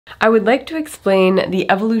I would like to explain the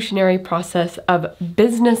evolutionary process of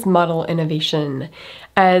business model innovation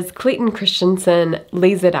as Clayton Christensen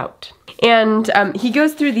lays it out. And he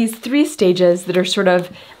goes through these 3 stages that are sort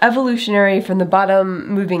of evolutionary from the bottom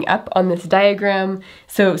moving up on this diagram.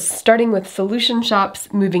 So starting with solution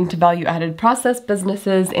shops, moving to value-added process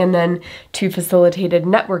businesses, and then to facilitated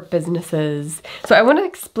network businesses. So I want to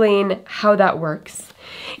explain how that works.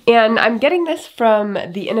 And I'm getting this from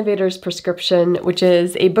The Innovator's Prescription, which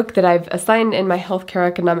is a book that I've assigned in my healthcare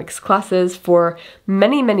economics classes for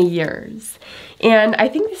many, many years. And I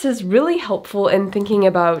think this is really helpful in thinking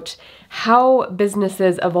about how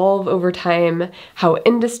businesses evolve over time, how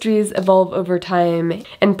industries evolve over time,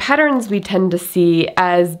 and patterns we tend to see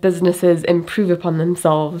as businesses improve upon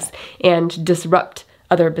themselves and disrupt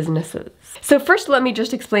other businesses. So first, let me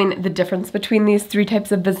just explain the difference between these 3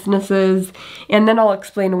 types of businesses, and then I'll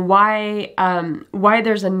explain why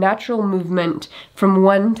there's a natural movement from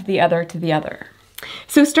one to the other to the other.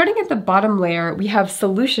 So starting at the bottom layer, we have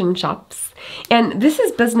solution shops, and this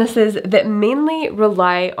is businesses that mainly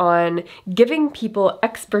rely on giving people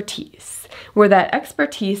expertise, where that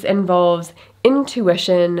expertise involves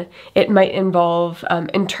intuition, it might involve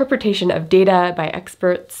interpretation of data by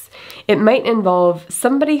experts, it might involve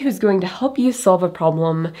somebody who's going to help you solve a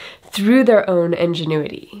problem through their own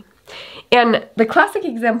ingenuity. And the classic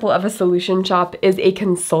example of a solution shop is a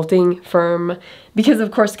consulting firm, because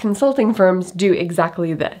of course consulting firms do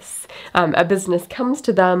exactly this. A business comes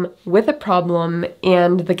to them with a problem,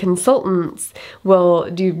 and the consultants will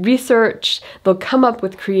do research, they'll come up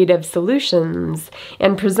with creative solutions,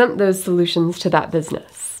 and present those solutions to that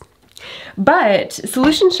business. But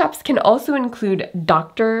solution shops can also include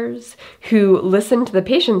doctors who listen to the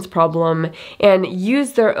patient's problem and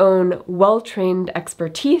use their own well-trained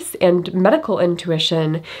expertise and medical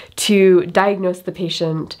intuition to diagnose the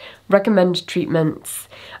patient, recommend treatments.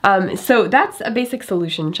 So that's a basic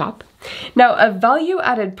solution shop. Now, a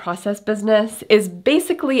value-added process business is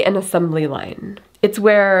basically an assembly line. It's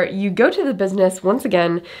where you go to the business, once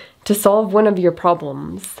again, to solve one of your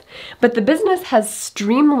problems. But the business has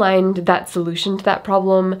streamlined that solution to that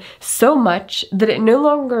problem so much that it no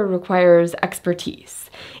longer requires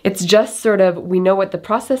expertise. It's just sort of, we know what the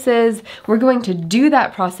process is, we're going to do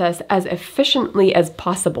that process as efficiently as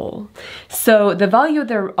possible. So the value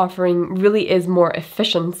they're offering really is more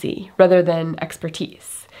efficiency rather than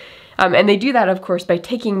expertise. And they do that, of course, by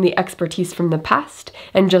taking the expertise from the past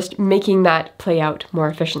and just making that play out more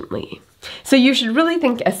efficiently. So you should really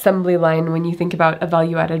think assembly line when you think about a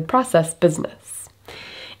value-added process business.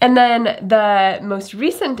 And then the most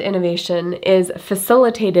recent innovation is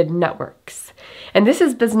facilitated networks. And this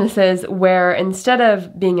is businesses where instead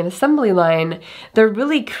of being an assembly line, they're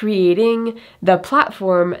really creating the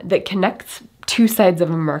platform that connects 2 sides of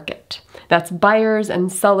a market. That's buyers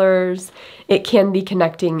and sellers. It can be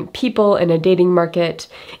connecting people in a dating market.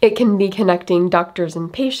 It can be connecting doctors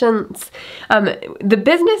and patients. The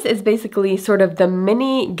business is basically sort of the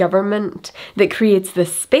mini government that creates the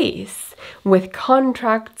space with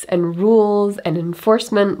contracts and rules and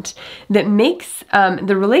enforcement that makes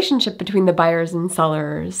the relationship between the buyers and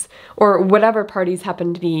sellers, or whatever parties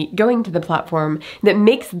happen to be going to the platform, that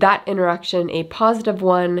makes that interaction a positive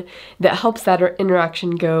one, that helps that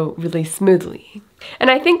interaction go really smoothly.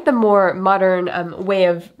 And I think the more modern way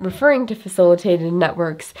of referring to facilitated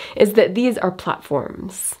networks is that these are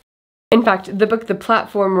platforms. In fact, the book The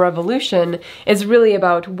Platform Revolution is really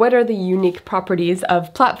about what are the unique properties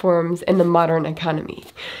of platforms in the modern economy.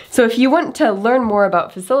 So if you want to learn more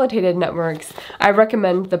about facilitated networks, I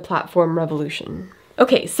recommend The Platform Revolution.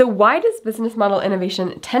 Okay, so why does business model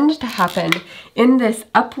innovation tend to happen in this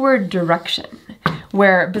upward direction,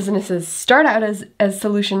 where businesses start out as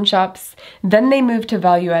solution shops, then they move to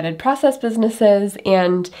value-added process businesses,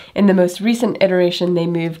 and in the most recent iteration, they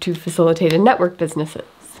move to facilitated network businesses?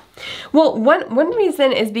 Well, one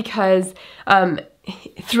reason is because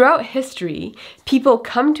throughout history, people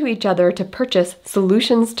come to each other to purchase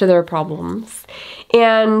solutions to their problems.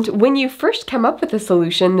 And when you first come up with a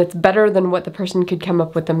solution that's better than what the person could come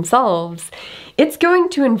up with themselves, it's going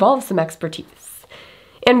to involve some expertise.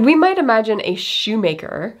 And we might imagine a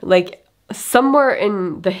shoemaker, like somewhere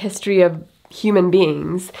in the history of human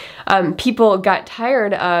beings, people got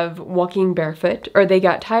tired of walking barefoot, or they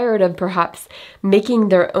got tired of perhaps making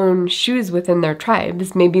their own shoes within their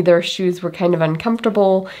tribes. Maybe their shoes were kind of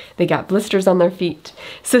uncomfortable, they got blisters on their feet.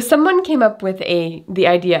 So someone came up with the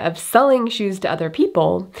idea of selling shoes to other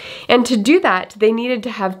people, and to do that, they needed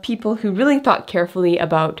to have people who really thought carefully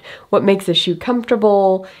about what makes a shoe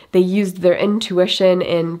comfortable. They used their intuition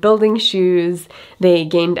in building shoes, they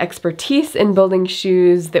gained expertise in building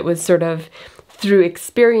shoes that was sort of through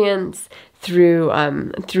experience, through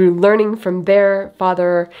learning from their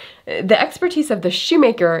father. The expertise of the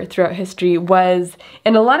shoemaker throughout history was,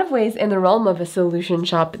 in a lot of ways, in the realm of a solution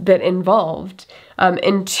shop that involved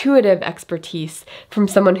intuitive expertise from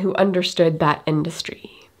someone who understood that industry.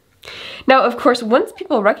 Now, of course, once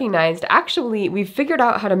people recognized, actually, we've figured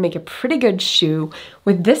out how to make a pretty good shoe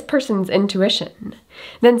with this person's intuition,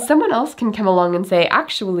 then someone else can come along and say,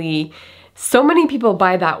 actually, so many people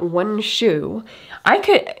buy that one shoe. I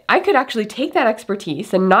could actually take that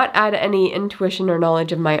expertise and not add any intuition or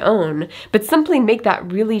knowledge of my own, but simply make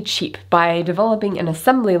that really cheap by developing an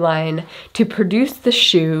assembly line to produce the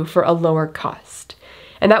shoe for a lower cost.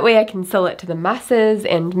 And that way I can sell it to the masses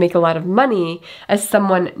and make a lot of money as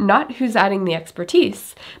someone not who's adding the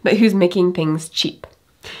expertise, but who's making things cheap.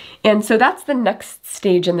 And so that's the next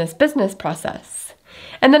stage in this business process.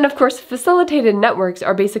 And then, of course, facilitated networks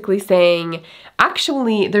are basically saying,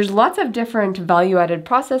 actually, there's lots of different value-added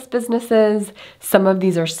process businesses. Some of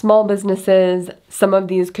these are small businesses. Some of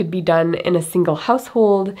these could be done in a single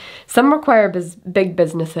household. Some require big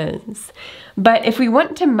businesses. But if we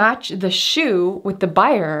want to match the shoe with the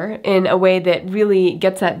buyer in a way that really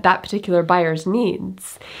gets at that particular buyer's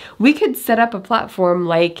needs, we could set up a platform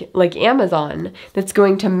like Amazon that's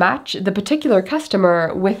going to match the particular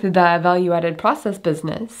customer with the value-added process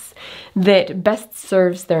business that best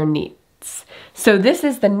serves their needs. So this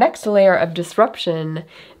is the next layer of disruption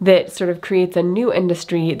that sort of creates a new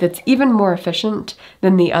industry that's even more efficient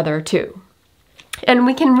than the other two. And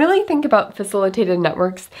we can really think about facilitated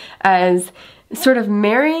networks as sort of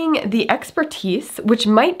marrying the expertise, which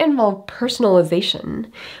might involve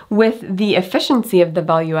personalization, with the efficiency of the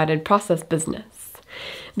value-added process business.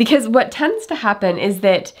 Because what tends to happen is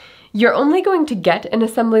that you're only going to get an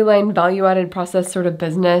assembly line value-added process sort of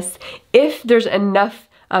business if there's enough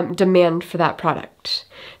demand for that product.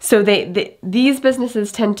 So these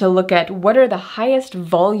businesses tend to look at what are the highest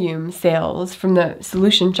volume sales from the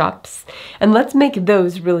solution shops, and let's make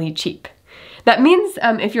those really cheap. That means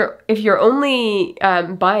if you're only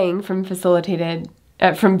buying from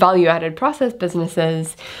from value-added process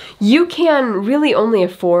businesses, you can really only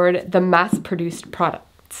afford the mass-produced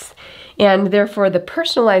products. And therefore, the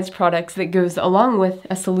personalized products that goes along with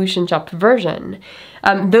a solution shop version,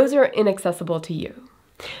 those are inaccessible to you.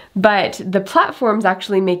 But the platforms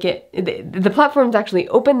actually the platforms actually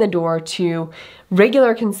open the door to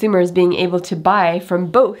regular consumers being able to buy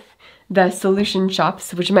from both the solution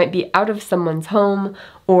shops, which might be out of someone's home,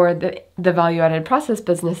 or the value-added process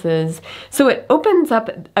businesses. So it opens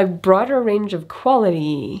up a broader range of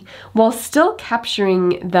quality while still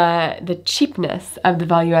capturing the cheapness of the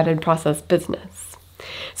value-added process business.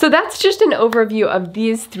 So that's just an overview of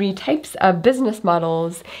these three types of business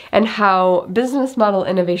models and how business model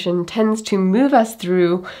innovation tends to move us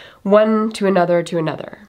through one to another to another.